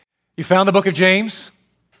You found the book of James?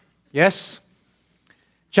 Yes?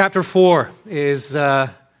 Chapter 4 is our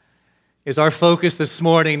focus this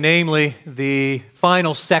morning, namely the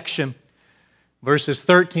final section, verses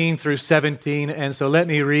 13 through 17. And so let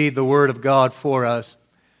me read the word of God for us.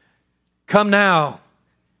 Come now,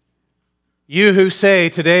 you who say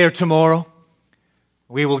today or tomorrow,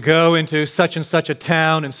 we will go into such and such a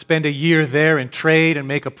town and spend a year there and trade and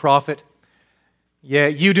make a profit.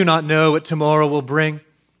 Yet you do not know what tomorrow will bring.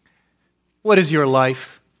 What is your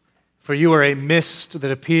life? For you are a mist that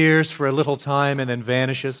appears for a little time and then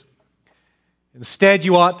vanishes. Instead,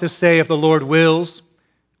 you ought to say, if the Lord wills,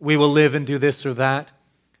 we will live and do this or that.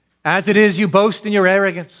 As it is, you boast in your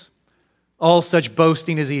arrogance. All such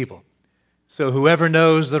boasting is evil. So whoever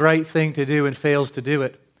knows the right thing to do and fails to do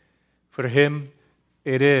it, for him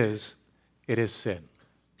it is sin.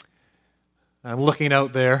 I'm looking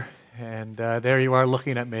out there, and there you are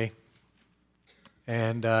looking at me.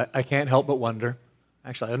 And I can't help but wonder,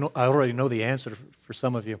 actually I already know the answer for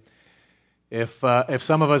some of you, if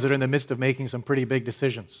some of us are in the midst of making some pretty big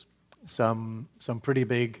decisions, some pretty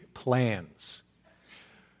big plans.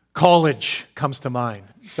 College comes to mind.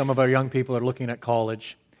 Some of our young people are looking at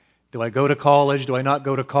college. Do I go to college? Do I not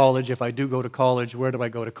go to college? If I do go to college, where do I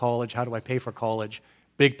go to college? How do I pay for college?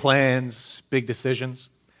 Big plans, big decisions.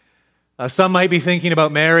 Some might be thinking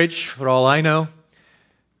about marriage, for all I know.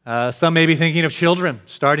 Some may be thinking of children,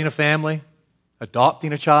 starting a family,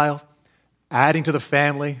 adopting a child, adding to the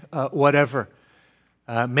family, whatever.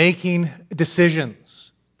 Making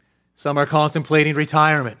decisions. Some are contemplating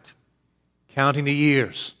retirement, counting the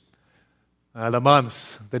years, the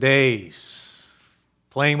months, the days,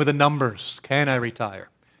 playing with the numbers. Can I retire?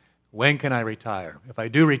 When can I retire? If I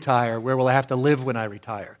do retire, where will I have to live when I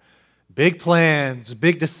retire? Big plans,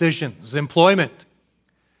 big decisions, employment.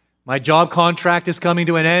 My job contract is coming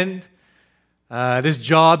to an end. This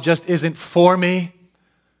job just isn't for me.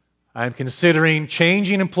 I'm considering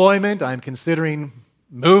changing employment. I'm considering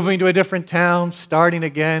moving to a different town, starting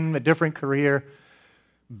again, a different career.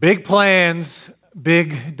 Big plans,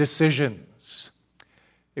 big decisions.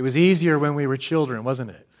 It was easier when we were children,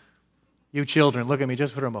 wasn't it? You children, look at me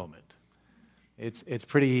just for a moment. It's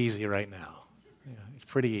pretty easy right now. Yeah, it's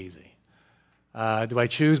pretty easy. Do I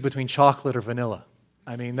choose between chocolate or vanilla?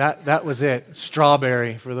 I mean, that was it.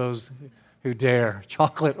 Strawberry, for those who dare.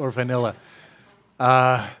 Chocolate or vanilla.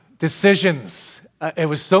 Decisions. It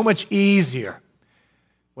was so much easier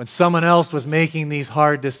when someone else was making these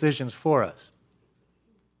hard decisions for us.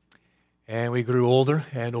 And we grew older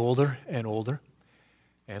and older and older.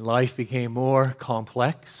 And life became more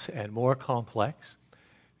complex and more complex.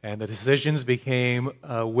 And the decisions became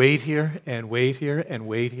weightier and weightier and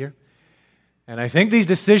weightier. And I think these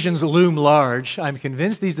decisions loom large. I'm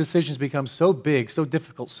convinced these decisions become so big, so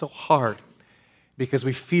difficult, so hard, because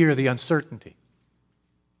we fear the uncertainty.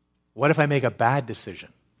 What if I make a bad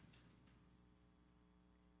decision?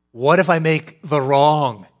 What if I make the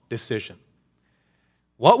wrong decision?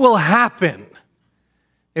 What will happen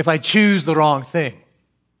if I choose the wrong thing?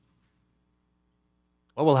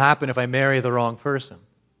 What will happen if I marry the wrong person?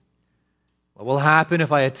 What will happen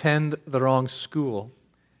if I attend the wrong school?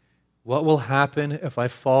 What will happen if I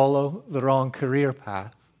follow the wrong career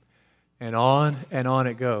path? And on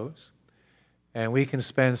it goes. And we can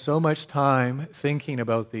spend so much time thinking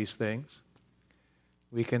about these things.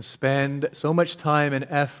 We can spend so much time and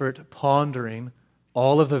effort pondering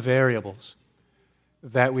all of the variables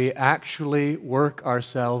that we actually work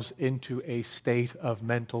ourselves into a state of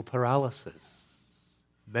mental paralysis.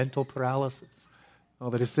 Mental paralysis. Oh,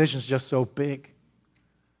 the decision's just so big.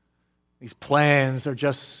 These plans are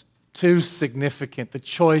just too significant. The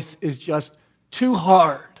choice is just too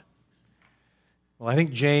hard. Well, I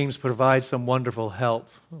think James provides some wonderful help.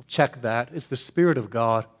 We'll check that. It's the Spirit of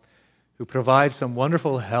God who provides some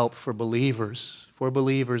wonderful help for believers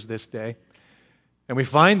this day. And we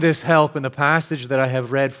find this help in the passage that I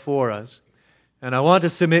have read for us. And I want to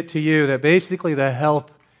submit to you that basically the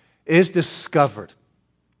help is discovered,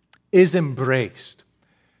 is embraced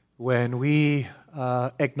when we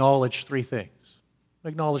acknowledge three things.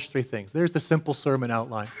 Acknowledge three things. There's the simple sermon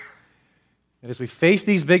outline. And as we face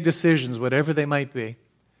these big decisions, whatever they might be,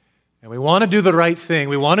 and we want to do the right thing,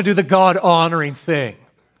 we want to do the God-honoring thing,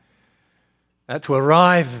 to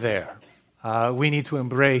arrive there, we need to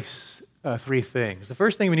embrace three things. The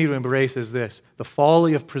first thing we need to embrace is this: the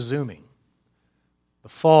folly of presuming. The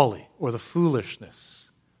folly or the foolishness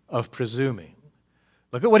of presuming.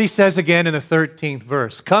 Look at what he says again in the 13th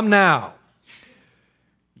verse. Come now,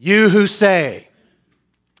 you who say,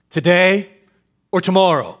 today or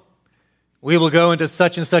tomorrow, We will go into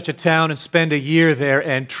such and such a town and spend a year there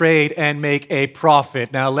and trade and make a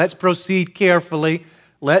profit. Now, let's proceed carefully.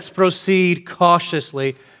 Let's proceed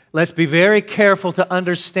cautiously. Let's be very careful to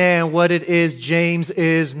understand what it is James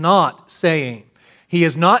is not saying. He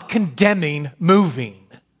is not condemning moving.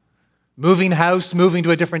 Moving house, moving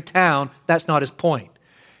to a different town, that's not his point.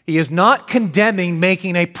 He is not condemning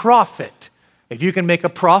making a profit. If you can make a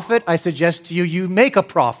profit, I suggest to you, you make a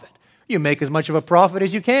profit. You make as much of a profit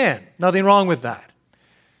as you can. Nothing wrong with that.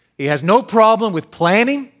 He has no problem with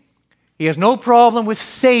planning. He has no problem with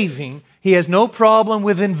saving. He has no problem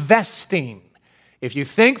with investing. If you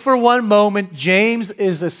think for one moment, James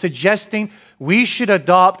is suggesting we should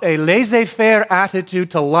adopt a laissez-faire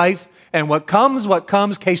attitude to life, and what comes,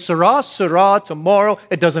 que sera, sera, tomorrow,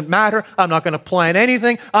 it doesn't matter. I'm not going to plan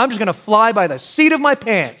anything. I'm just going to fly by the seat of my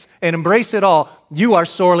pants and embrace it all. You are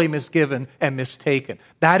sorely misgiven and mistaken.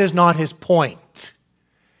 That is not his point.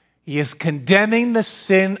 He is condemning the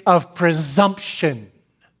sin of presumption.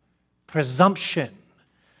 Presumption.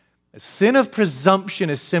 The sin of presumption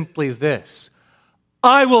is simply this: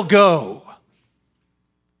 I will go.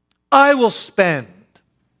 I will spend.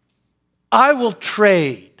 I will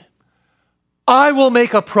trade. I will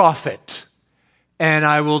make a profit, and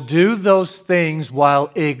I will do those things while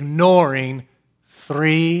ignoring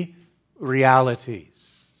three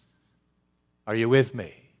realities. Are you with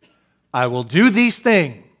me? I will do these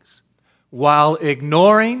things while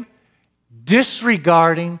ignoring,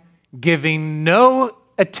 disregarding, giving no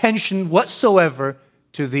attention whatsoever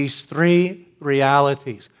to these three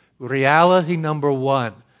realities. Reality number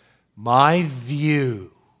one, my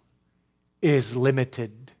view is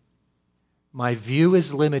limited. My view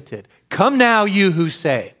is limited. Come now, you who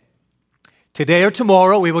say, today or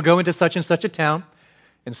tomorrow we will go into such and such a town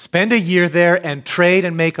and spend a year there and trade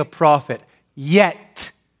and make a profit.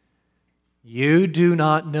 Yet, you do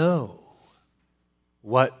not know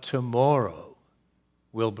what tomorrow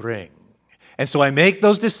will bring. And so I make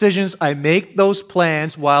those decisions, I make those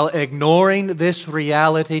plans while ignoring this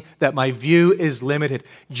reality that my view is limited.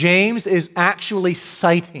 James is actually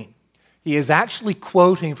citing, he is actually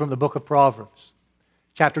quoting from the book of Proverbs,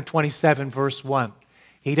 chapter 27, verse 1.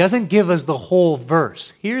 He doesn't give us the whole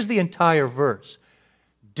verse. Here's the entire verse.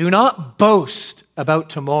 Do not boast about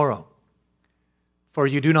tomorrow, for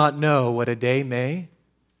you do not know what a day may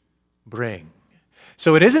bring.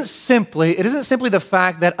 So it isn't simply the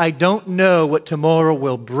fact that I don't know what tomorrow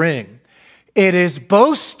will bring. It is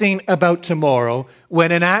boasting about tomorrow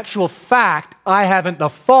when in actual fact I haven't the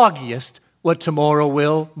foggiest what tomorrow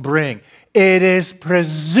will bring. It is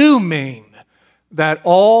presuming that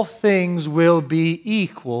all things will be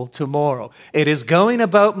equal tomorrow. It is going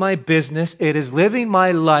about my business. It is living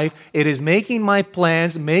my life. It is making my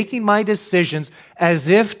plans, making my decisions as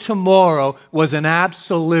if tomorrow was an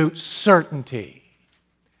absolute certainty.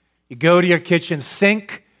 You go to your kitchen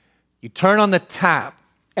sink, you turn on the tap,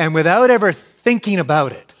 and without ever thinking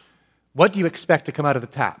about it, what do you expect to come out of the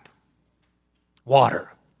tap? Water.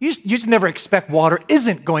 You just never expect water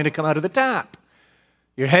isn't going to come out of the tap.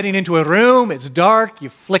 You're heading into a room, it's dark, you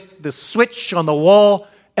flick the switch on the wall,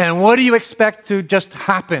 and what do you expect to just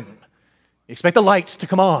happen? You expect the lights to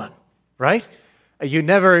come on, right? You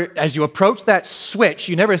never, as you approach that switch,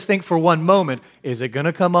 you never think for one moment, is it going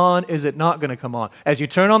to come on? Is it not going to come on? As you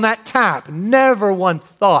turn on that tap, never one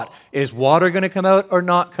thought, is water going to come out or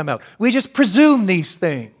not come out? We just presume these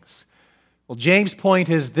things. Well, James' point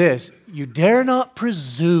is this: you dare not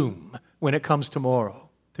presume when it comes tomorrow.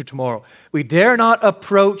 We dare not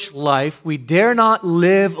approach life, we dare not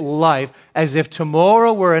live life as if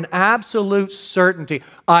tomorrow were an absolute certainty.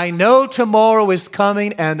 I know tomorrow is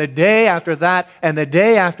coming, and the day after that, and the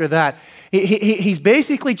day after that. He's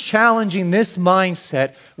basically challenging this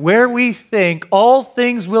mindset where we think all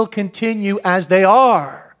things will continue as they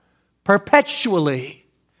are, perpetually.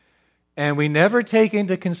 And we never take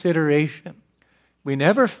into consideration, we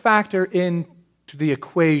never factor into the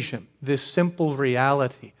equation this simple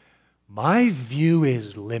reality. My view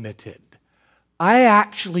is limited. I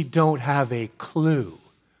actually don't have a clue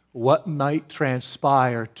what might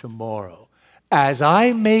transpire tomorrow. As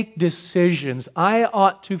I make decisions, I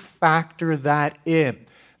ought to factor that in,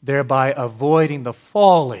 thereby avoiding the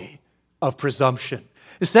folly of presumption.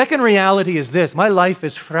 The second reality is this: my life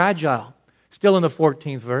is fragile. Still in the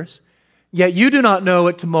 14th verse. Yet you do not know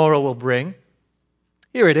what tomorrow will bring.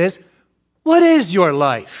 Here it is. What is your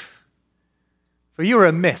life? For you are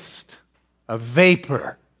a mist, a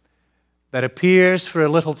vapor that appears for a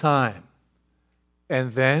little time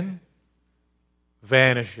and then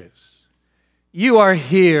vanishes. You are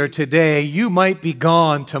here today. You might be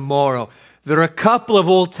gone tomorrow. There are a couple of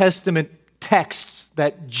Old Testament texts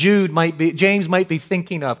that James might be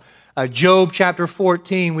thinking of. Job chapter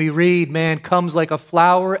 14, we read, man comes like a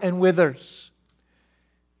flower and withers.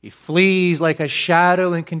 He flees like a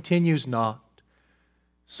shadow and continues not.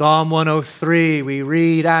 Psalm 103, we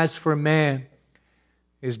read, as for man,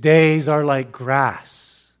 his days are like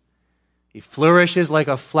grass. He flourishes like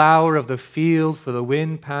a flower of the field, for the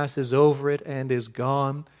wind passes over it and is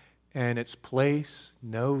gone, and its place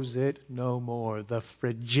knows it no more. The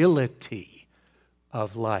fragility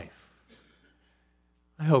of life.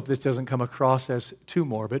 I hope this doesn't come across as too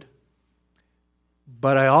morbid,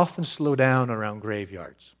 but I often slow down around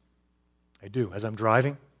graveyards. I do, as I'm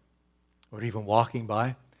driving or even walking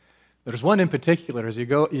by. There's one in particular, as you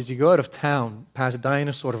go out of town past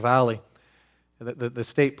Dinosaur Valley, the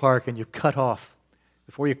state park, and you cut off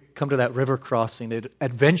before you come to that river crossing, the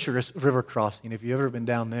adventurous river crossing, if you've ever been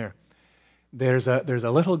down there. There's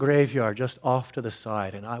a little graveyard just off to the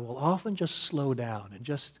side, and I will often just slow down and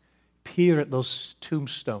just peer at those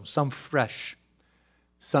tombstones, some fresh,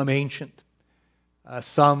 some ancient,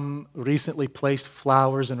 some recently placed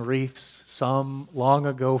flowers and wreaths, some long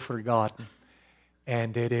ago forgotten.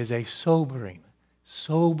 And it is a sobering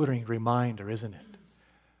reminder, isn't it?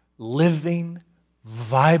 Living,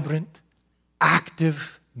 vibrant,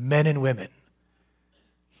 active men and women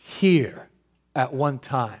here at one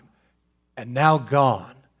time and now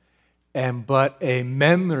gone, and but a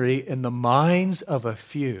memory in the minds of a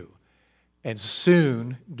few, and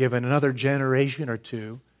soon, given another generation or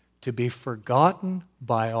two, to be forgotten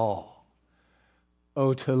by all.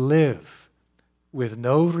 Oh, to live with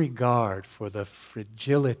no regard for the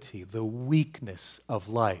fragility, the weakness of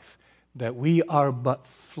life, that we are but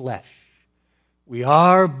flesh, we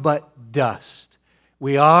are but dust,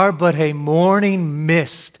 we are but a morning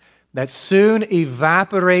mist that soon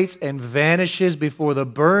evaporates and vanishes before the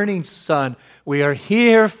burning sun. We are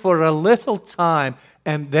here for a little time,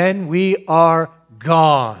 and then we are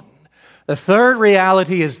gone. The third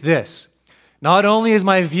reality is this: not only is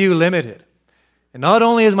my view limited, and not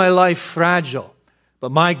only is my life fragile,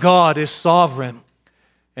 but my God is sovereign.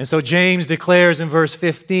 And so James declares in verse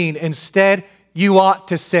 15, instead you ought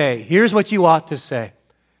to say, here's what you ought to say: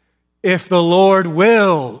 if the Lord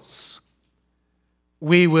wills,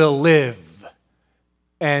 we will live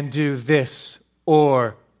and do this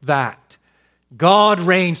or that. God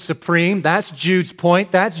reigns supreme. That's Jude's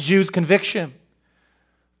point. That's Jude's conviction.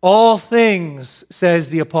 All things, says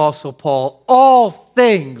the Apostle Paul, all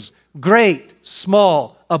things, great,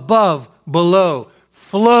 small, above, below,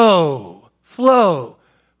 flow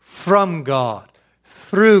from God,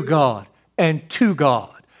 through God, and to God.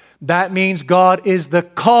 That means God is the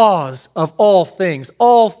cause of all things.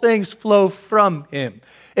 All things flow from Him.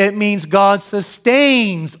 It means God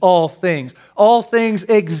sustains all things. All things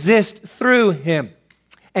exist through Him.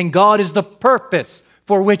 And God is the purpose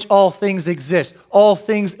for which all things exist. All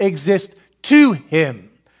things exist to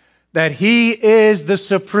Him. That He is the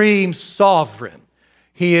supreme sovereign.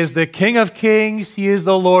 He is the King of kings. He is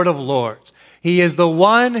the Lord of lords. He is the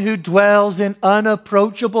one who dwells in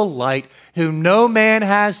unapproachable light, whom no man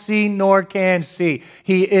has seen nor can see.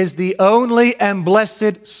 He is the only and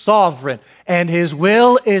blessed sovereign, and His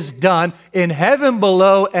will is done in heaven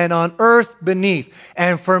below and on earth beneath.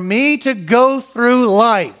 And for me to go through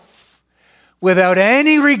life without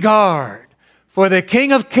any regard for the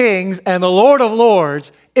King of kings and the Lord of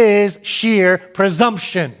lords is sheer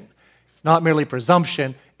presumption. It's not merely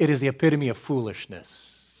presumption, it is the epitome of foolishness.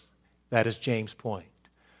 That is James' point.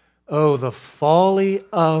 Oh, the folly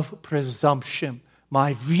of presumption.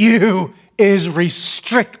 My view is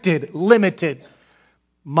restricted, limited.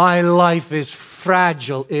 My life is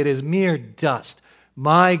fragile. It is mere dust.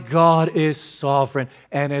 My God is sovereign.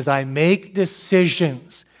 And as I make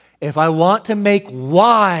decisions, if I want to make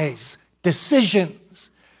wise decisions,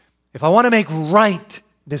 if I want to make right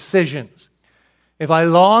decisions, if I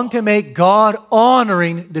long to make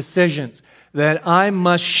God-honoring decisions, that I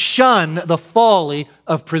must shun the folly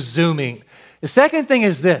of presuming. The second thing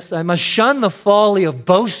is this: I must shun the folly of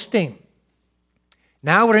boasting.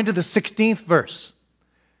 Now we're into the 16th verse.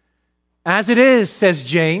 As it is, says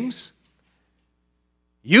James,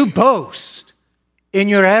 you boast in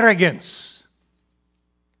your arrogance.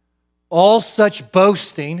 All such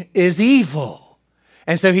boasting is evil.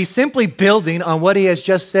 And so he's simply building on what he has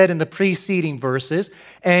just said in the preceding verses,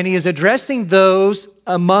 and he is addressing those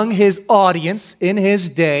among his audience in his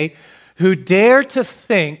day who dare to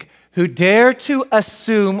think, who dare to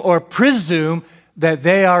assume or presume that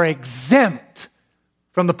they are exempt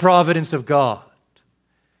from the providence of God.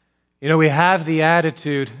 You know, we have the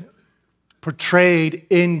attitude portrayed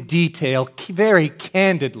in detail, very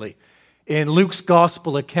candidly, in Luke's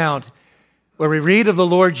gospel account, where we read of the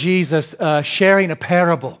Lord Jesus sharing a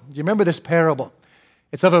parable. Do you remember this parable?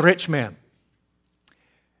 It's of a rich man.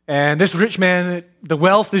 And this rich man, the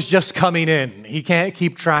wealth is just coming in. He can't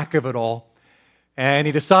keep track of it all. And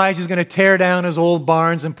he decides he's going to tear down his old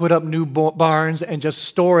barns and put up new barns and just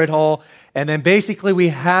store it all. And then basically we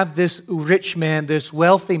have this rich man, this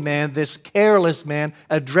wealthy man, this careless man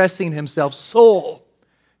addressing himself. Soul,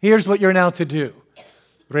 here's what you're now to do.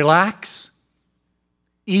 Relax,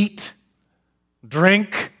 eat,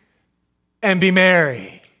 drink, and be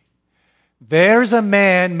merry. There's a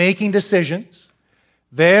man making decisions.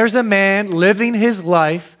 There's a man living his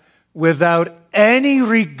life without any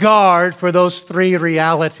regard for those three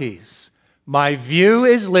realities. My view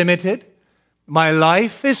is limited, my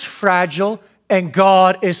life is fragile, and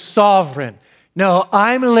God is sovereign. No,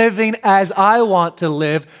 I'm living as I want to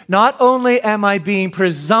live. Not only am I being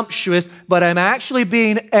presumptuous, but I'm actually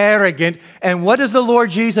being arrogant. And what does the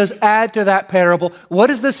Lord Jesus add to that parable? What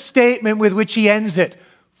is the statement with which he ends it?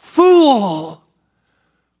 Fool!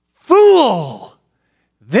 Fool!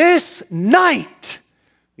 This night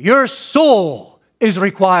your soul is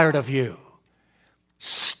required of you.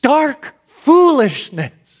 Stark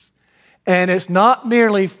foolishness. And it's not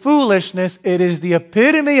merely foolishness, it is the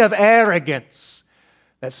epitome of arrogance.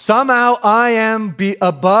 That somehow I am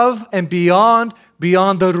above and beyond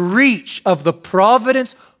the reach of the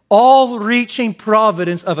providence, all-reaching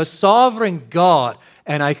providence of a sovereign God,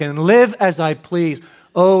 and I can live as I please.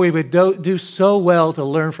 Oh, we would do so well to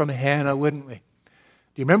learn from Hannah, wouldn't we?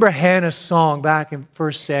 Do you remember Hannah's song back in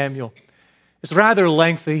 1 Samuel? It's rather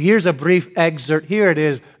lengthy. Here's a brief excerpt. Here it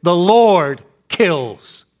is. The Lord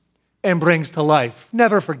kills and brings to life.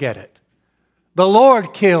 Never forget it. The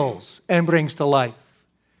Lord kills and brings to life.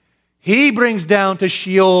 He brings down to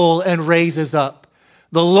Sheol and raises up.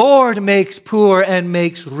 The Lord makes poor and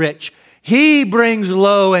makes rich. He brings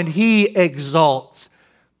low and he exalts.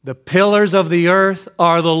 The pillars of the earth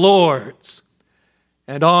are the Lord's,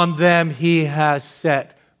 and on them he has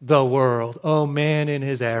set the world. Oh, man in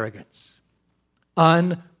his arrogance.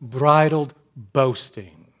 Unbridled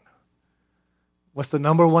boasting. What's the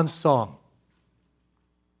number one song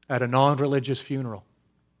at a non-religious funeral?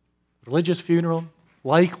 Religious funeral,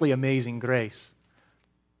 likely Amazing Grace.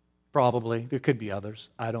 Probably. There could be others.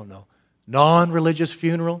 I don't know. Non-religious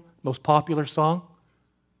funeral, most popular song?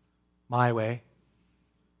 My Way.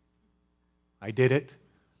 I Did It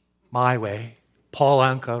My Way. Paul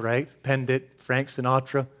Anka, right? Penned it. Frank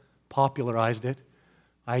Sinatra popularized it.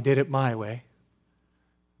 I did it my way.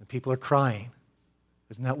 And people are crying.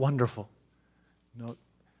 Isn't that wonderful?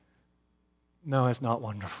 No, it's not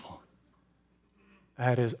wonderful.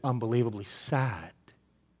 That is unbelievably sad.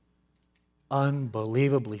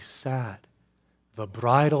 Unbelievably sad. The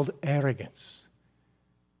bridled arrogance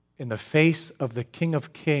in the face of the King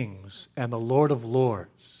of Kings and the Lord of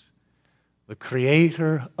Lords, the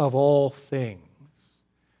Creator of all things,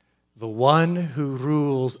 the one who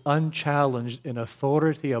rules unchallenged in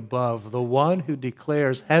authority above, the one who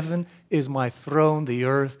declares, heaven is my throne, the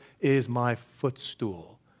earth is my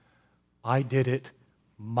footstool. I did it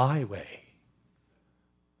my way.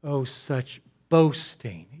 Oh, such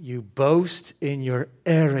boasting. You boast in your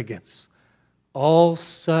arrogance. All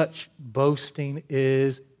such boasting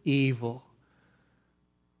is evil.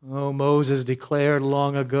 Oh, Moses declared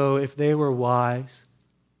long ago, if they were wise,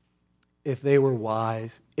 if they were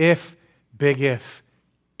wise, if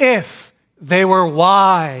they were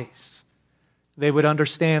wise, they would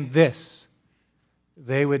understand this.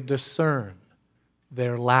 They would discern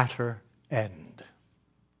their latter end.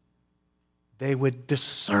 They would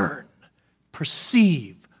discern,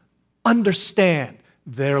 perceive, understand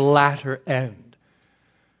their latter end,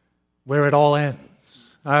 where it all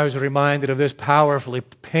ends. I was reminded of this powerfully,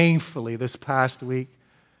 painfully this past week.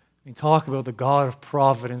 We talk about the God of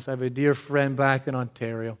providence. I have a dear friend back in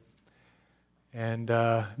Ontario, and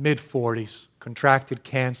mid-40s, contracted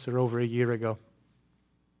cancer over a year ago.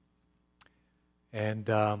 And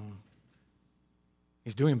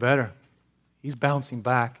he's doing better. He's bouncing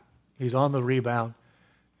back. He's on the rebound,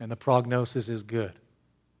 and the prognosis is good.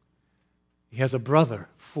 He has a brother,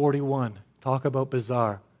 41. Talk about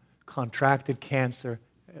bizarre. Contracted cancer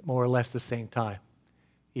at more or less the same time.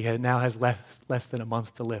 He now has less than a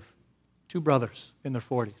month to live. Two brothers in their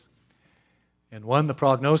 40s. And one, the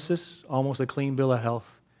prognosis, almost a clean bill of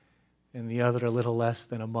health, and the other a little less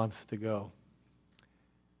than a month to go.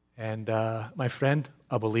 And my friend,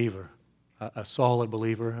 a believer, a solid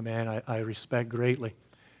believer, a man I respect greatly.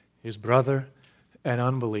 His brother, an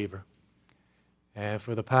unbeliever. And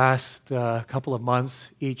for the past couple of months,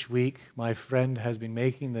 each week, my friend has been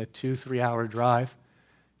making the 2-3 hour drive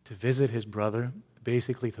to visit his brother,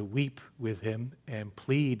 basically to weep with him and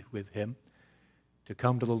plead with him to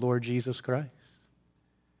come to the Lord Jesus Christ,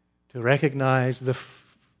 to recognize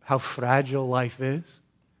how fragile life is,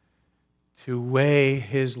 to weigh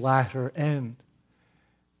his latter end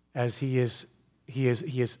as he is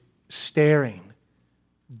staring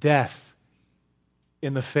death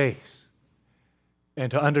in the face,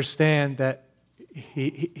 and to understand that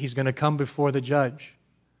he's going to come before the judge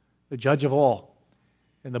of all,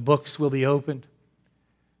 and the books will be opened,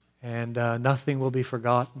 and nothing will be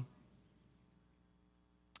forgotten.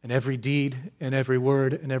 And every deed and every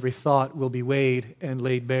word and every thought will be weighed and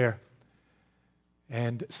laid bare.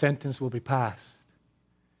 And sentence will be passed.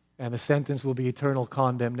 And the sentence will be eternal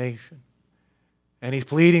condemnation. And he's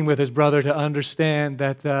pleading with his brother to understand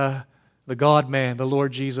that the God-man, the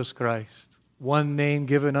Lord Jesus Christ, one name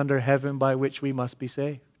given under heaven by which we must be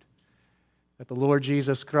saved, that the Lord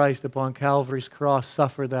Jesus Christ upon Calvary's cross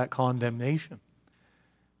suffered that condemnation.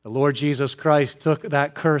 The Lord Jesus Christ took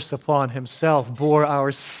that curse upon himself, bore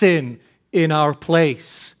our sin in our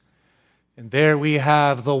place. And there we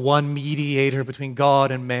have the one mediator between God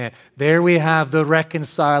and man. There we have the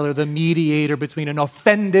reconciler, the mediator between an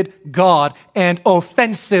offended God and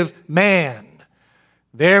offensive man.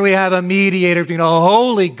 There we have a mediator between a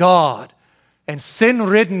holy God and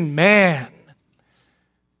sin-ridden man.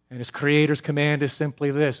 And his Creator's command is simply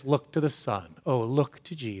this: look to the Son. Oh, look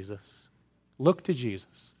to Jesus. Look to Jesus.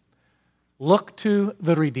 Look to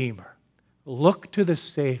the Redeemer. Look to the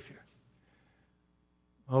Savior.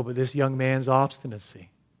 Oh, but this young man's obstinacy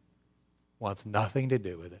wants nothing to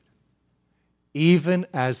do with it. Even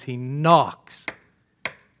as he knocks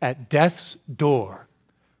at death's door,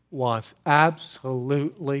 wants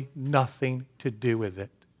absolutely nothing to do with it.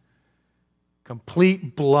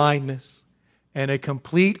 Complete blindness and a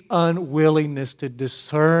complete unwillingness to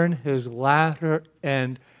discern his latter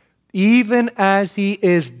end, even as he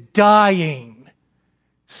is dying,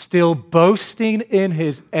 still boasting in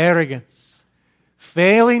his arrogance,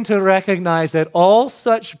 failing to recognize that all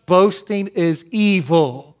such boasting is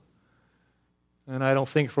evil. And I don't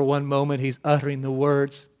think for one moment he's uttering the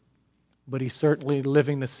words, but he's certainly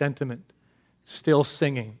living the sentiment, still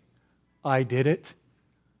singing, I did it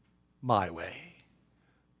my way.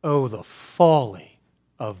 Oh, the folly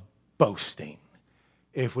of boasting.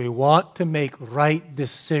 If we want to make right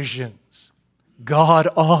decisions,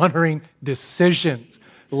 God-honoring decisions,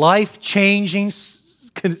 life-changing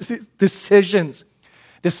decisions,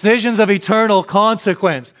 decisions of eternal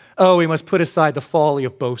consequence, oh, we must put aside the folly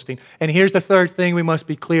of boasting. And here's the third thing we must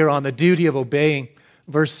be clear on, the duty of obeying.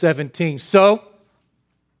 Verse 17. So,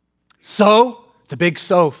 it's a big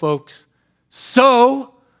so, folks.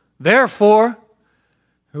 So, therefore,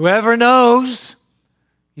 whoever knows,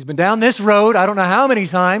 he's been down this road, I don't know how many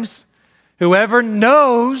times, whoever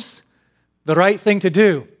knows the right thing to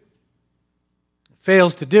do,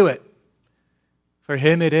 fails to do it, for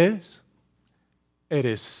him it is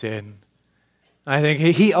sin. I think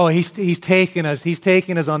he's taken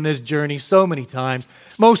us on this journey so many times.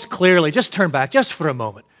 Most clearly, just turn back, just for a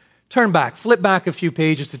moment. Turn back, flip back a few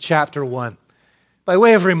pages to chapter 1. By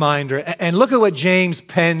way of reminder, and look at what James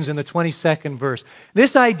pens in the 22nd verse.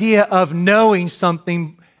 This idea of knowing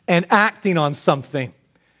something and acting on something.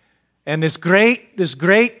 And this great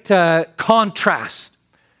contrast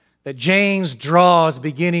that James draws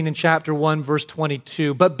beginning in chapter 1, verse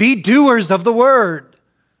 22. But be doers of the word.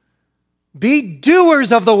 Be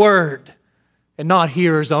doers of the word, and not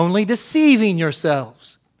hearers only, deceiving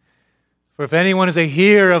yourselves. For if anyone is a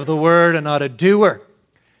hearer of the word and not a doer,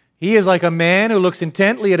 he is like a man who looks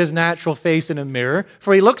intently at his natural face in a mirror,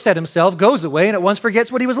 for he looks at himself, goes away, and at once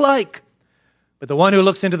forgets what he was like. But the one who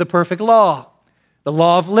looks into the perfect law, the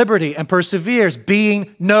law of liberty, and perseveres,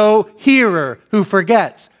 being no hearer who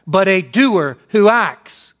forgets, but a doer who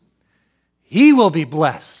acts, he will be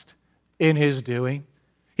blessed in his doing.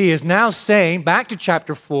 He is now saying, back to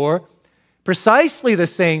chapter 4, precisely the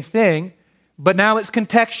same thing, but now it's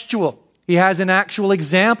contextual. He has an actual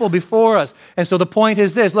example before us. And so the point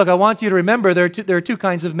is this. Look, I want you to remember there are two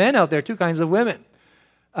kinds of men out there, two kinds of women.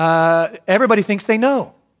 Everybody thinks they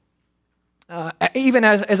know. Even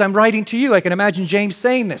as I'm writing to you, I can imagine James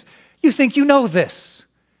saying this. You think you know this.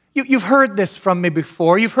 You've heard this from me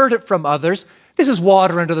before. You've heard it from others. This is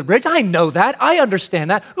water under the bridge. I know that. I understand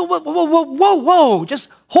that. Whoa. Just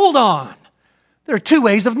hold on. There are two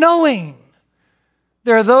ways of knowing.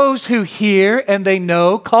 There are those who hear and they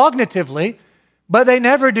know cognitively, but they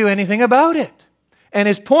never do anything about it. And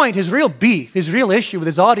his point, his real beef, his real issue with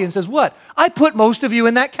his audience is what? I put most of you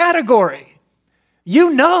in that category. You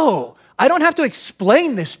know. I don't have to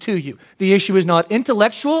explain this to you. The issue is not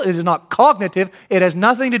intellectual. It is not cognitive. It has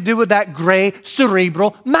nothing to do with that gray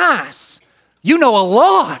cerebral mass. You know a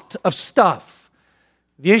lot of stuff.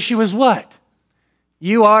 The issue is what?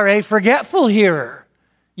 You are a forgetful hearer.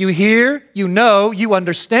 You hear, you know, you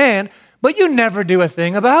understand, but you never do a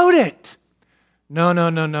thing about it.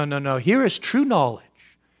 No. Here is true knowledge.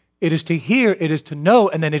 It is to hear, it is to know,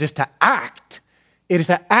 and then it is to act. It is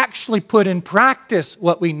to actually put in practice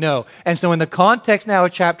what we know. And so in the context now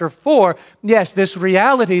of chapter 4, yes, this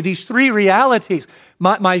reality, these three realities,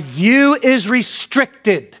 my view is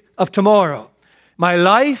restricted of tomorrow. My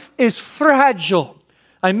life is fragile.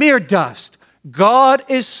 I'm mere dust. God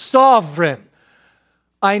is sovereign.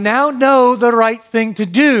 I now know the right thing to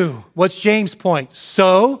do. What's James' point?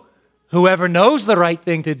 So, whoever knows the right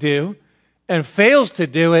thing to do and fails to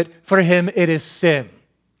do it, for him it is sin.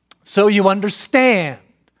 So you understand.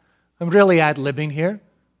 I'm really ad-libbing here.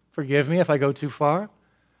 Forgive me if I go too far.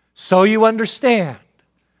 So you understand.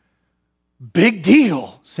 Big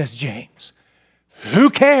deal, says James. Who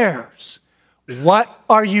cares? What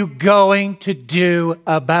are you going to do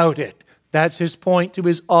about it? That's his point to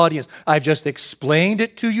his audience. I've just explained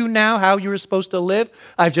it to you now, how you're supposed to live.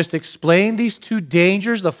 I've just explained these two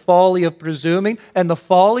dangers, the folly of presuming and the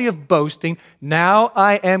folly of boasting. Now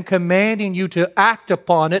I am commanding you to act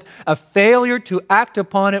upon it. A failure to act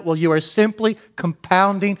upon it, well, you are simply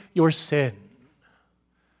compounding your sin.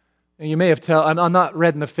 And you may have told, I'm not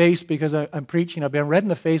red in the face because I'm preaching. I've been red in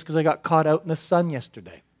the face because I got caught out in the sun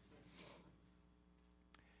yesterday.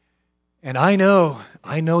 And I know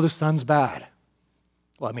the sun's bad.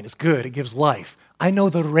 Well, I mean, it's good. It gives life. I know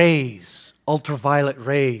the rays, ultraviolet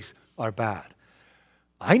rays, are bad.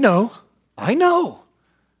 I know.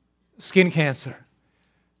 Skin cancer.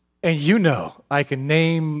 And you know, I can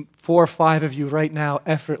name 4 or 5 of you right now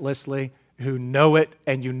effortlessly who know it,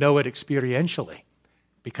 and you know it experientially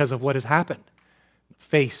because of what has happened. The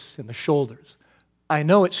face and the shoulders. I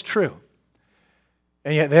know it's true.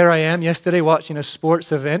 And yet there I am yesterday watching a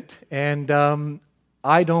sports event, and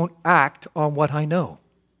I don't act on what I know.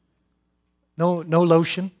 No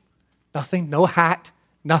lotion, nothing, no hat,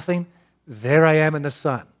 nothing. There I am in the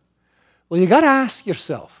sun. Well, you got to ask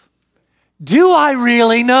yourself, do I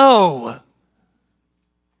really know?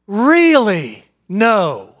 Really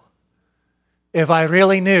know? If I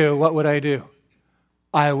really knew, what would I do?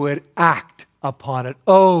 I would act upon it.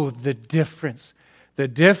 Oh, the difference. The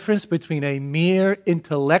difference between a mere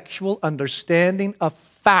intellectual understanding of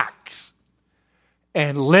facts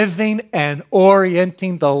and living and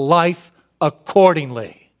orienting the life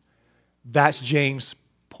accordingly. That's James'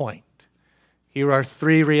 point. Here are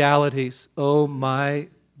 3 realities. Oh, my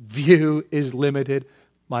view is limited.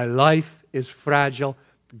 My life is fragile.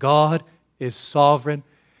 God is sovereign.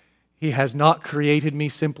 He has not created me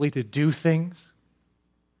simply to do things.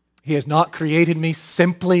 He has not created me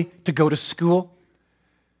simply to go to school.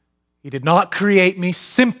 He did not create me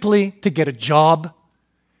simply to get a job.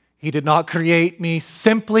 He did not create me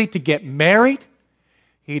simply to get married.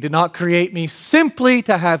 He did not create me simply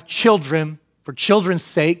to have children for children's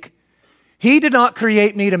sake. He did not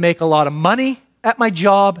create me to make a lot of money at my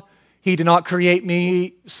job. He did not create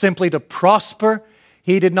me simply to prosper.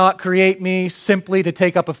 He did not create me simply to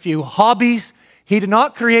take up a few hobbies. He did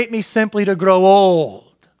not create me simply to grow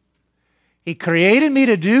old. He created me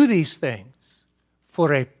to do these things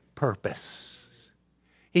for a purpose.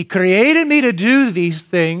 He created me to do these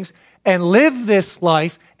things and live this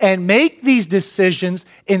life and make these decisions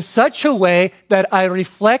in such a way that I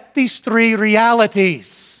reflect these 3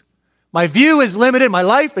 realities. My view is limited, my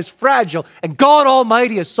life is fragile, and God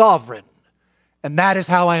Almighty is sovereign. And that is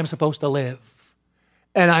how I am supposed to live.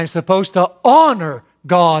 And I'm supposed to honor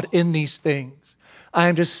God in these things. I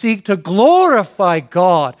am to seek to glorify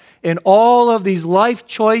God in all of these life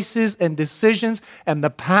choices and decisions and the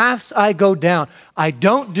paths I go down. I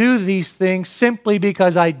don't do these things simply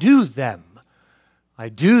because I do them. I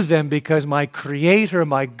do them because my Creator,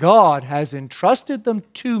 my God, has entrusted them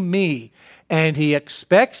to me, and He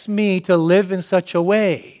expects me to live in such a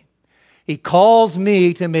way. He calls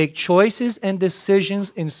me to make choices and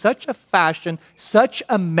decisions in such a fashion, such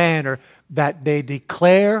a manner, that they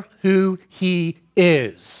declare who He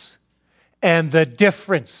is and the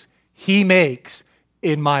difference He makes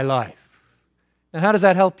in my life. Now, how does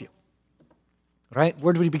that help you? Right?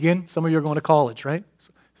 Where do we begin? Some of you are going to college, right?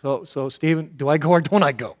 So Stephen, do I go or don't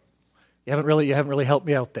I go? You haven't really helped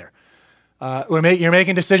me out there. You're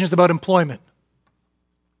making decisions about employment,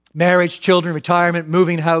 marriage, children, retirement,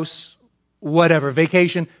 moving house, whatever,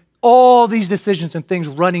 vacation, all these decisions and things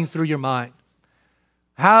running through your mind.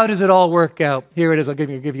 How does it all work out? Here it is. I'll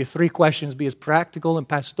give you 3 questions. Be as practical and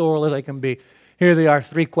pastoral as I can be. Here they are,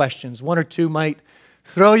 3 questions. 1 or 2 might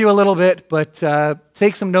throw you a little bit, but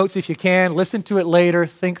take some notes if you can. Listen to it later.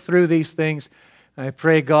 Think through these things. I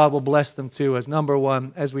pray God will bless them to us. Number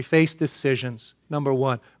 1, as we face decisions, number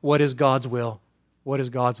 1, what is God's will? What is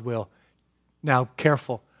God's will? Now,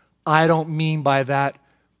 careful. I don't mean by that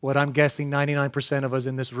what I'm guessing 99% of us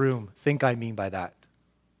in this room think I mean by that.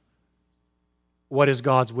 What is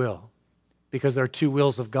God's will? Because there are 2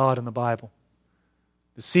 wills of God in the Bible.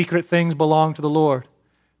 The secret things belong to the Lord,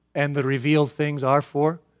 and the revealed things are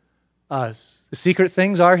for us. The secret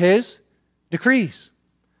things are His decrees,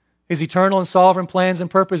 His eternal and sovereign plans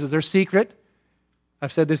and purposes. They're secret.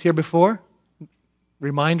 I've said this here before.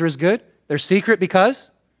 Reminder is good. They're secret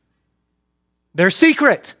because they're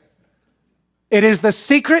secret. It is the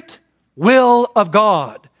secret will of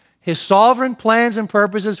God. His sovereign plans and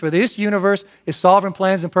purposes for this universe, His sovereign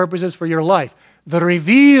plans and purposes for your life. The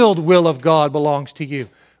revealed will of God belongs to you.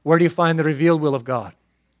 Where do you find the revealed will of God?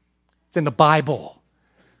 It's in the Bible.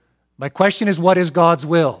 My question is, what is God's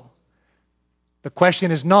will? The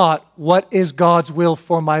question is not, what is God's will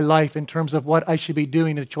for my life in terms of what I should be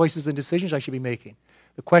doing, the choices and decisions I should be making.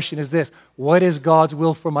 The question is this, what is God's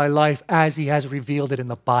will for my life as He has revealed it in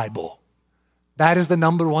the Bible? That is the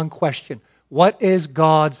number 1 question. What is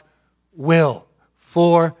God's will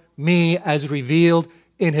for me as revealed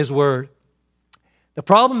in His Word? The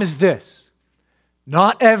problem is this.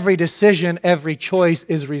 Not every decision, every choice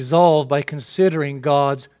is resolved by considering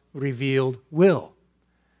God's revealed will.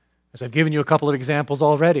 As I've given you a couple of examples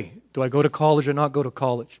already. Do I go to college or not go to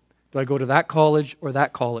college? Do I go to that college or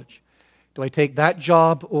that college? Do I take that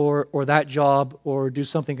job or that job, or do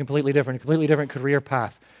something completely different, a completely different career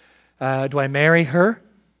path? Do I marry her?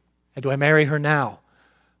 And do I marry her now?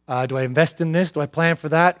 Do I invest in this? Do I plan for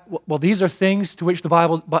that? Well, these are things to which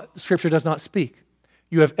the Scripture does not speak.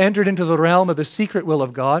 You have entered into the realm of the secret will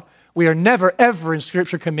of God. We are never, ever in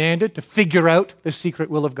Scripture commanded to figure out the secret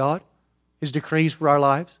will of God, His decrees for our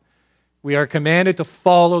lives. We are commanded to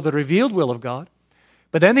follow the revealed will of God.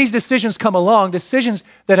 But then these decisions come along, decisions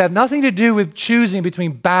that have nothing to do with choosing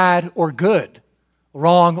between bad or good,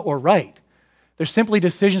 wrong or right. They're simply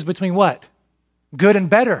decisions between what? Good and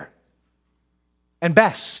better and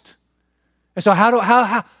best. And so how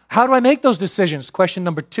do I make those decisions? Question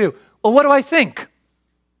number 2. Well, what do I think?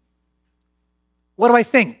 What do I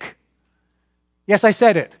think? Yes, I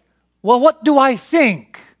said it. Well, what do I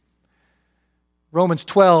think? Romans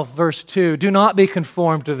 12, verse 2. Do not be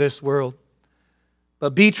conformed to this world,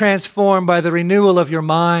 but be transformed by the renewal of your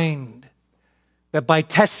mind, that by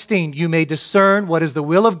testing you may discern what is the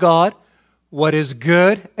will of God, what is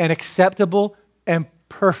good and acceptable and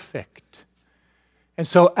perfect. And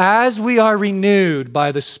so as we are renewed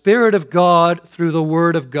by the Spirit of God through the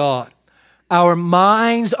Word of God, our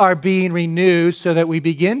minds are being renewed so that we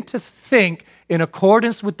begin to think in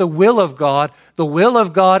accordance with the will of God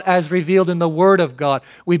as revealed in the Word of God.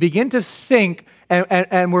 We begin to think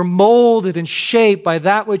and we're molded and shaped by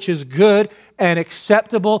that which is good and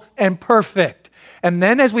acceptable and perfect. And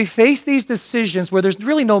then as we face these decisions where there's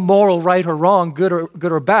really no moral right or wrong, good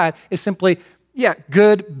or bad, it's simply,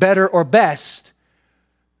 good, better, or best,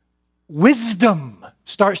 wisdom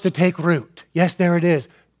starts to take root. Yes, there it is.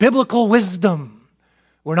 Biblical wisdom.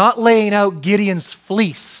 We're not laying out Gideon's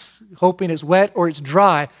fleece, hoping it's wet or it's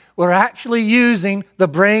dry. We're actually using the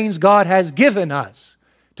brains God has given us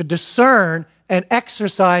to discern and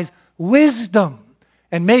exercise wisdom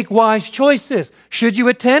and make wise choices. Should you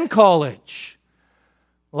attend college?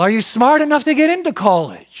 Well, are you smart enough to get into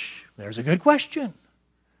college? There's a good question.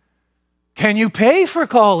 Can you pay for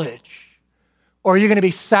college? Or are you going to be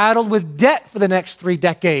saddled with debt for the next 3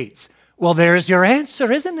 decades? Well, there's your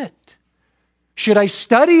answer, isn't it? Should I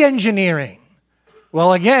study engineering?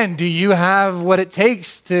 Well, again, do you have what it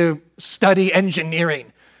takes to study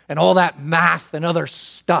engineering and all that math and other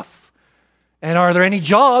stuff? And are there any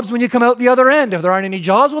jobs when you come out the other end? If there aren't any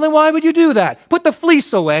jobs, well, then why would you do that? Put the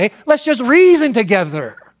fleece away. Let's just reason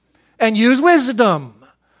together and use wisdom.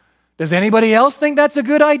 Does anybody else think that's a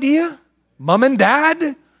good idea? Mom and dad?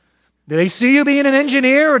 Do they see you being an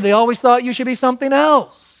engineer, or they always thought you should be something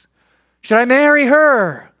else? Should I marry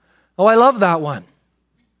her? Oh, I love that one.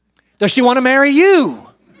 Does she want to marry you?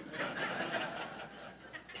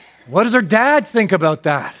 What does her dad think about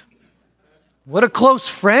that? What do close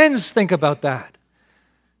friends think about that?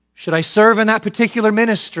 Should I serve in that particular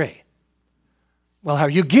ministry? Well, are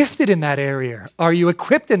you gifted in that area? Are you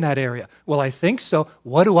equipped in that area? Well, I think so.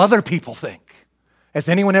 What do other people think? Has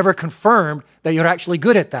anyone ever confirmed that you're actually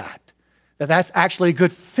good at that? That that's actually a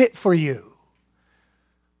good fit for you?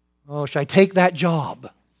 Oh, should I take that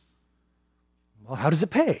job? Well, how does it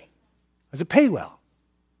pay? Does it pay well?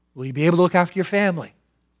 Will you be able to look after your family?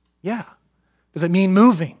 Yeah. Does it mean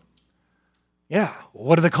moving? Yeah. Well,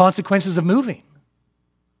 what are the consequences of moving?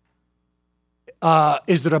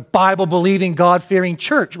 Is there a Bible-believing, God-fearing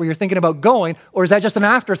church where you're thinking about going, or is that just an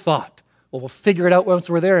afterthought? Well, we'll figure it out once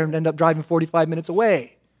we're there and end up driving 45 minutes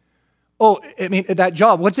away. Oh, I mean, that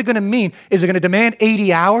job, what's it going to mean? Is it going to demand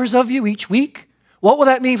 80 hours of you each week? What will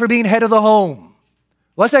that mean for being head of the home?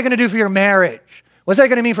 What's that going to do for your marriage? What's that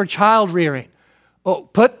going to mean for child rearing? Oh,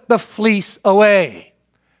 put the fleece away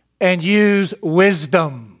and use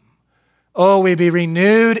wisdom. Oh, we be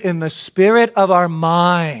renewed in the spirit of our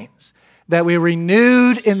minds, that we're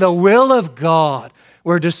renewed in the will of God.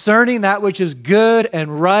 We're discerning that which is good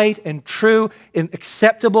and right and true and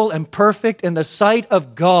acceptable and perfect in the sight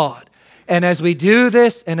of God. And as we do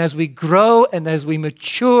this, and as we grow, and as we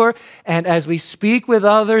mature, and as we speak with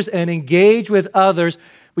others and engage with others,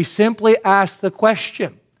 we simply ask the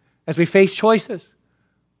question, as we face choices,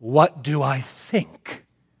 what do I think?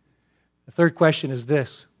 The third question is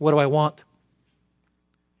this, what do I want?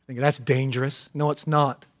 I think that's dangerous. No, it's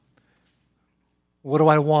not. What do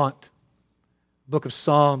I want? Book of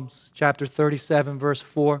Psalms, chapter 37, verse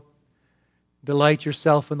 4. Delight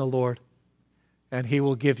yourself in the Lord, and He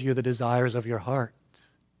will give you the desires of your heart.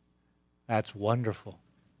 That's wonderful.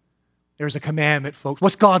 There's a commandment, folks.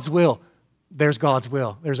 What's God's will? There's God's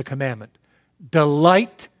will. There's a commandment.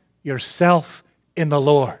 Delight yourself in the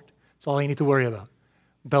Lord. That's all you need to worry about.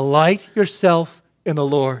 Delight yourself in the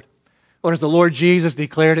Lord. Or as the Lord Jesus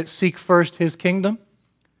declared it, seek first His kingdom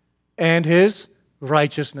and His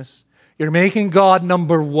righteousness. You're making God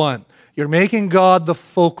number one. You're making God the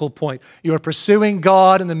focal point. You're pursuing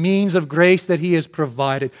God in the means of grace that He has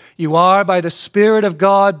provided. You are, by the Spirit of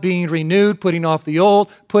God, being renewed, putting off the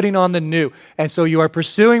old, putting on the new. And so you are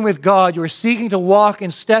pursuing with God. You are seeking to walk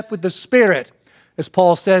in step with the Spirit, as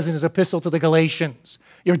Paul says in his epistle to the Galatians.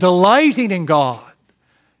 You're delighting in God.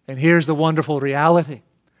 And here's the wonderful reality,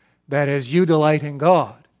 that as you delight in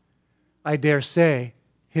God, I dare say,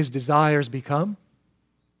 His desires become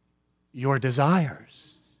your desires.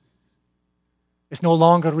 It's no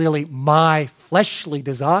longer really my fleshly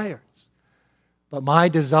desires, but my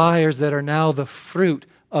desires that are now the fruit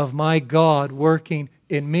of my God working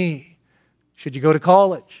in me. Should you go to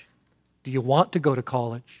college? Do you want to go to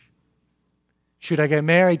college? Should I get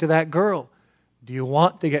married to that girl? Do you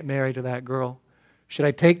want to get married to that girl? Should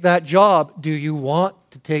I take that job? Do you want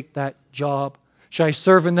to take that job? Should I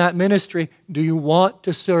serve in that ministry? Do you want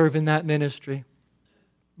to serve in that ministry?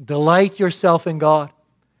 Delight yourself in God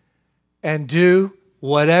and do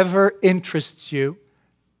whatever interests you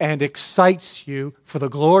and excites you for the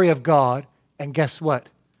glory of God. And guess what?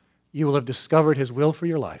 You will have discovered His will for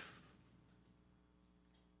your life.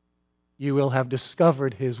 You will have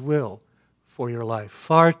discovered His will for your life.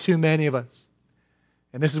 Far too many of us,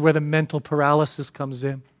 and this is where the mental paralysis comes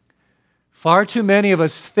in, far too many of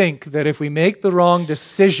us think that if we make the wrong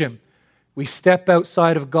decision, we step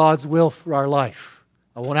outside of God's will for our life.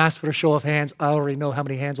 I won't ask for a show of hands. I already know how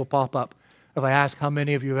many hands will pop up if I ask how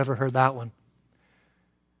many of you have ever heard that one.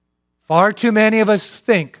 Far too many of us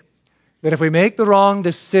think that if we make the wrong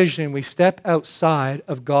decision, we step outside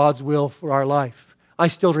of God's will for our life. I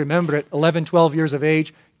still remember it, 11, 12 years of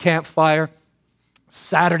age, campfire,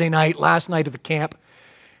 Saturday night, last night of the camp,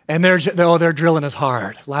 and they're drilling us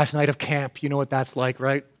hard. Last night of camp, you know what that's like,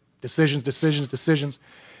 right? Decisions.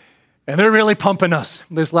 And they're really pumping us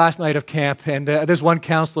this last night of camp. And this one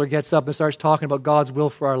counselor gets up and starts talking about God's will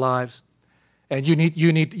for our lives. And you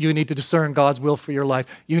need to discern God's will for your life.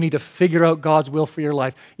 You need to figure out God's will for your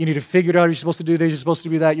life. You need to figure out you're supposed to do this, you're supposed to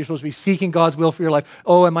do that, you're supposed to be seeking God's will for your life.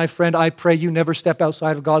 Oh, and my friend, I pray you never step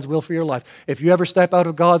outside of God's will for your life. If you ever step out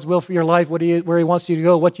of God's will for your life, where He wants you to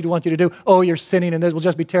go, what He wants you to do, oh, you're sinning and this will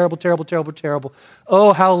just be terrible, terrible, terrible, terrible.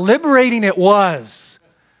 Oh, how liberating it was.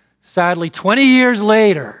 Sadly, 20 years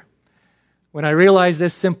later, when I realized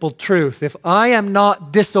this simple truth, if I am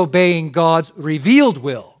not disobeying God's revealed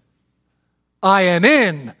will, I am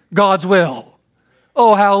in God's will.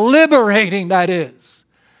 Oh, how liberating that is.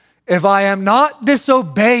 If I am not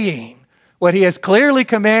disobeying what He has clearly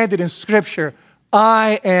commanded in Scripture,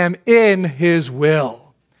 I am in His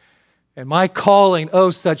will. And my calling,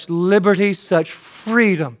 oh, such liberty, such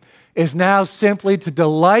freedom, is now simply to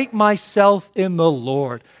delight myself in the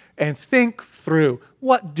Lord and think through,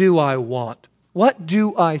 what do I want? What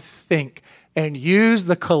do I think? And use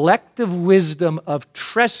the collective wisdom of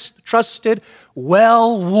trusted,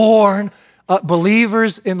 well-worn,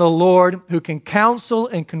 believers in the Lord who can counsel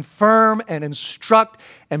and confirm and instruct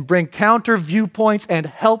and bring counter viewpoints and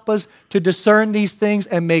help us to discern these things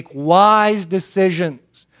and make wise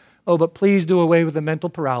decisions. Oh, but please do away with the mental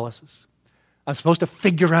paralysis. I'm supposed to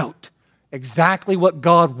figure out exactly what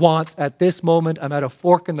God wants at this moment. I'm at a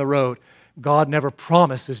fork in the road. God never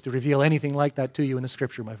promises to reveal anything like that to you in the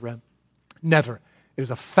Scripture, my friend. Never. It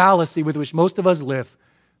is a fallacy with which most of us live.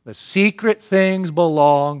 The secret things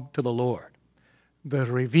belong to the Lord. The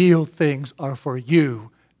revealed things are for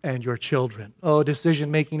you and your children. Oh,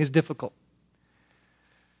 decision-making is difficult.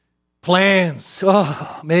 Plans.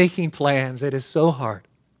 Oh, making plans. It is so hard.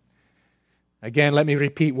 Again, let me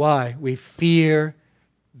repeat why. We fear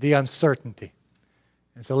the uncertainty.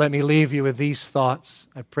 And so let me leave you with these thoughts.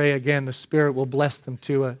 I pray again the Spirit will bless them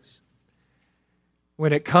to us.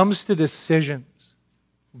 When it comes to decisions,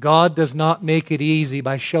 God does not make it easy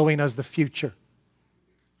by showing us the future.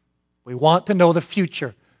 We want to know the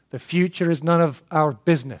future. The future is none of our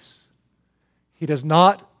business. He does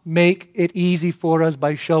not make it easy for us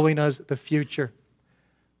by showing us the future,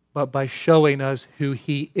 but by showing us who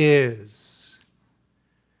He is.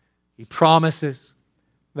 He promises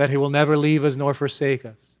that He will never leave us nor forsake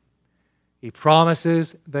us. He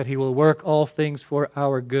promises that He will work all things for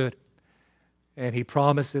our good. And He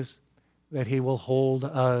promises that He will hold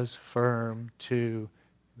us firm to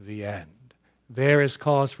the end. There is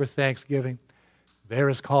cause for thanksgiving. There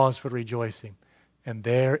is cause for rejoicing. And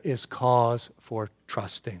there is cause for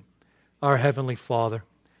trusting. Our Heavenly Father,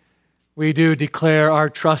 we do declare our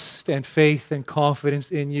trust and faith and confidence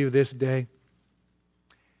in You this day.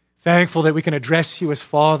 Thankful that we can address You as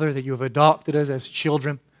Father, that You have adopted us as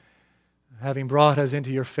children, having brought us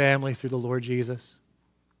into Your family through the Lord Jesus.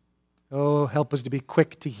 Oh, help us to be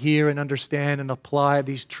quick to hear and understand and apply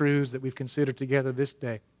these truths that we've considered together this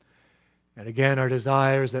day. And again, our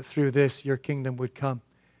desire is that through this, Your kingdom would come.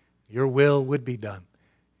 Your will would be done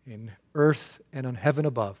in earth and on heaven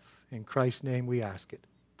above. In Christ's name we ask it.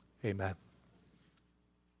 Amen.